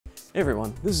Hey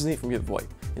everyone, this is Nate from VoIP,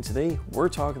 and today we're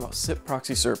talking about SIP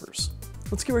Proxy Servers.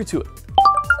 Let's get right to it.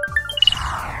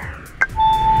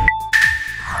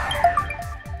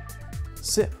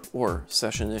 SIP, or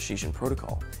Session Initiation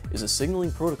Protocol, is a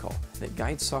signaling protocol that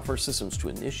guides software systems to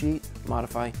initiate,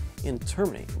 modify, and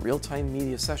terminate real-time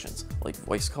media sessions like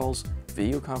voice calls,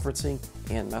 video conferencing,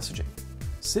 and messaging.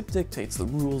 SIP dictates the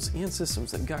rules and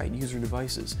systems that guide user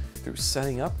devices through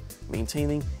setting up,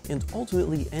 maintaining, and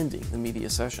ultimately ending the media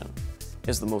session.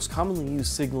 As the most commonly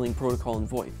used signaling protocol in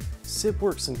VoIP, SIP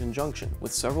works in conjunction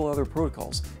with several other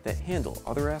protocols that handle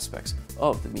other aspects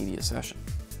of the media session.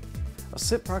 A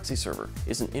SIP proxy server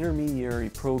is an intermediary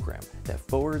program that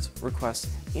forwards, requests,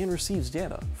 and receives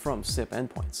data from SIP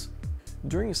endpoints.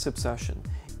 During a SIP session,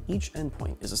 each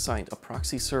endpoint is assigned a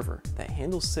proxy server that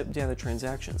handles SIP data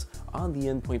transactions on the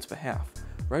endpoint's behalf,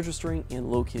 registering and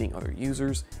locating other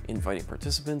users, inviting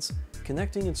participants,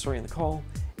 connecting and starting the call,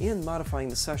 and modifying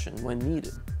the session when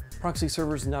needed. Proxy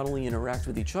servers not only interact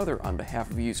with each other on behalf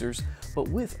of users, but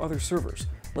with other servers,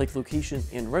 like location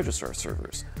and registrar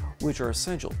servers, which are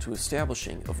essential to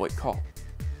establishing a VoIP call.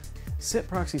 SIP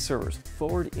proxy servers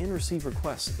forward and receive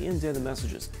requests and data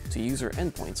messages to user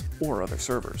endpoints or other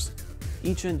servers.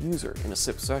 Each end user in a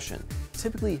SIP session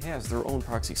typically has their own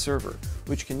proxy server,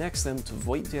 which connects them to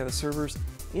VoIP data servers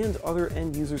and other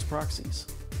end users' proxies.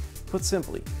 Put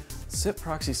simply, SIP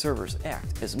proxy servers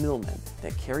act as middlemen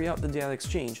that carry out the data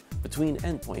exchange between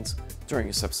endpoints during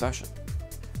a SIP session.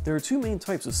 There are two main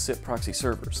types of SIP proxy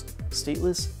servers,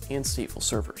 stateless and stateful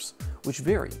servers, which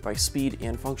vary by speed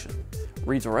and function.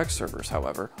 Redirect servers,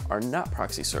 however, are not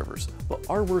proxy servers, but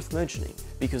are worth mentioning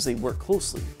because they work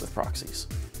closely with proxies.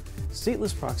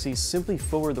 Stateless proxies simply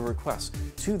forward the request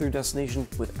to their destination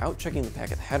without checking the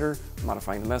packet header,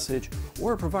 modifying the message,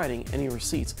 or providing any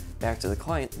receipts back to the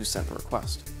client who sent the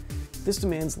request. This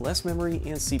demands less memory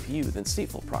and CPU than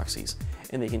stateful proxies,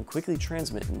 and they can quickly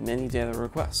transmit many data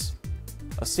requests.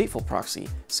 A stateful proxy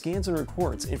scans and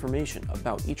records information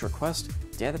about each request,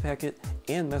 data packet,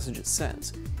 and message it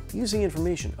sends, using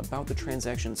information about the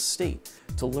transaction's state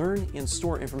to learn and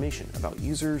store information about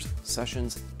users,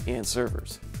 sessions, and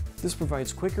servers. This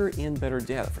provides quicker and better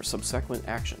data for subsequent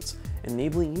actions,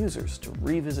 enabling users to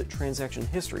revisit transaction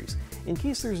histories in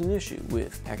case there's an issue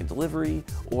with packet delivery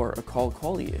or a call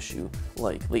quality issue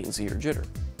like latency or jitter.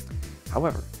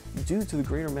 However, due to the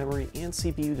greater memory and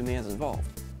CPU demands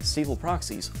involved, stateful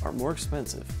proxies are more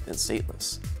expensive than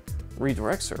stateless.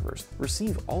 Redirect servers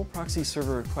receive all proxy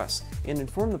server requests and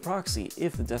inform the proxy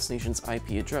if the destination's IP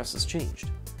address is changed.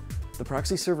 The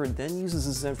proxy server then uses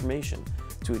this information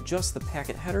to adjust the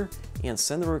packet header and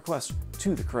send the request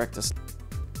to the correct destination.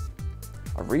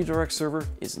 A redirect server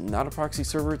is not a proxy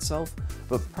server itself,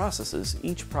 but processes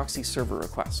each proxy server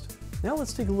request. Now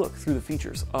let's take a look through the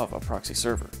features of a proxy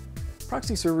server.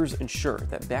 Proxy servers ensure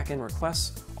that backend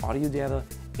requests, audio data,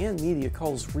 and media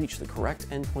calls reach the correct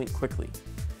endpoint quickly.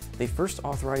 They first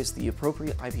authorize the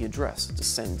appropriate IP address to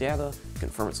send data,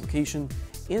 confirm its location,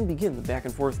 and begin the back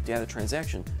and forth data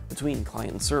transaction between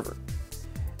client and server.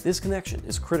 This connection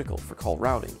is critical for call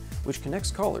routing, which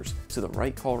connects callers to the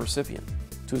right call recipient.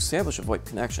 To establish a VoIP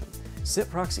connection,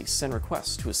 SIP proxies send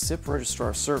requests to a SIP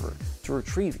registrar server to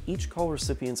retrieve each call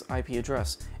recipient's IP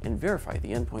address and verify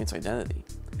the endpoint's identity.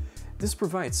 This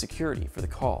provides security for the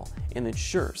call and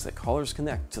ensures that callers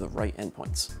connect to the right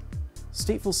endpoints.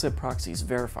 Stateful SIP proxies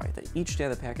verify that each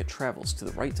data packet travels to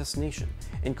the right destination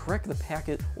and correct the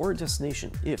packet or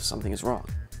destination if something is wrong.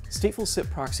 Stateful SIP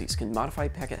proxies can modify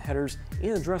packet headers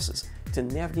and addresses to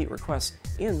navigate requests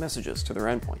and messages to their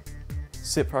endpoint.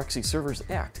 SIP proxy servers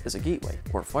act as a gateway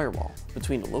or firewall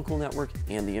between the local network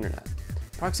and the internet.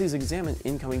 Proxies examine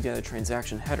incoming data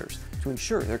transaction headers to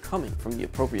ensure they're coming from the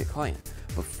appropriate client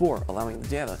before allowing the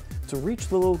data to reach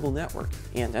the local network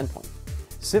and endpoint.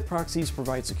 SIP proxies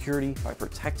provide security by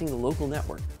protecting the local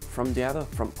network from data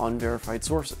from unverified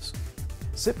sources.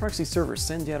 SIP proxy servers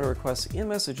send data requests and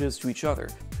messages to each other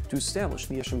to establish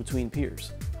the connection between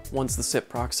peers. Once the SIP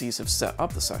proxies have set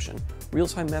up the session,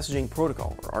 Real-Time Messaging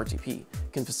Protocol, or RTP,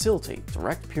 can facilitate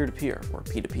direct peer-to-peer, or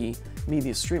P2P,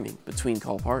 media streaming between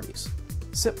call parties.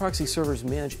 SIP proxy servers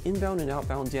manage inbound and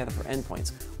outbound data for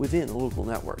endpoints within a local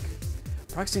network.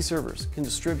 Proxy servers can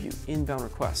distribute inbound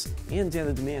requests and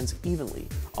data demands evenly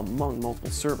among multiple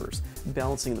servers,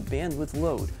 balancing the bandwidth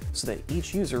load so that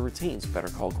each user retains better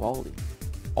call quality.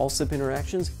 All SIP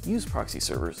interactions use proxy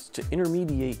servers to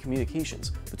intermediate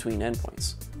communications between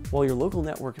endpoints. While your local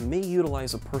network may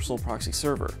utilize a personal proxy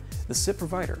server, the SIP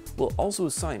provider will also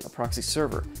assign a proxy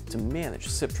server to manage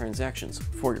SIP transactions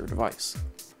for your device.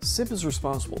 SIP is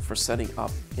responsible for setting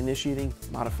up, initiating,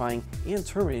 modifying, and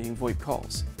terminating VoIP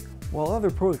calls. While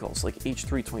other protocols like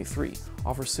H.323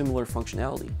 offer similar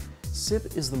functionality,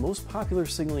 SIP is the most popular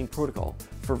signaling protocol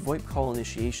for VoIP call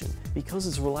initiation because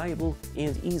it's reliable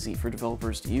and easy for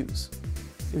developers to use.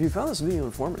 If you found this video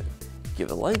informative, give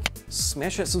it a like,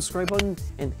 smash that subscribe button,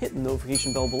 and hit the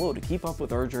notification bell below to keep up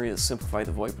with our journey to simplify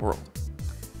the VoIP world.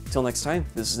 Until next time,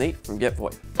 this is Nate from Get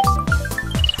VoIP.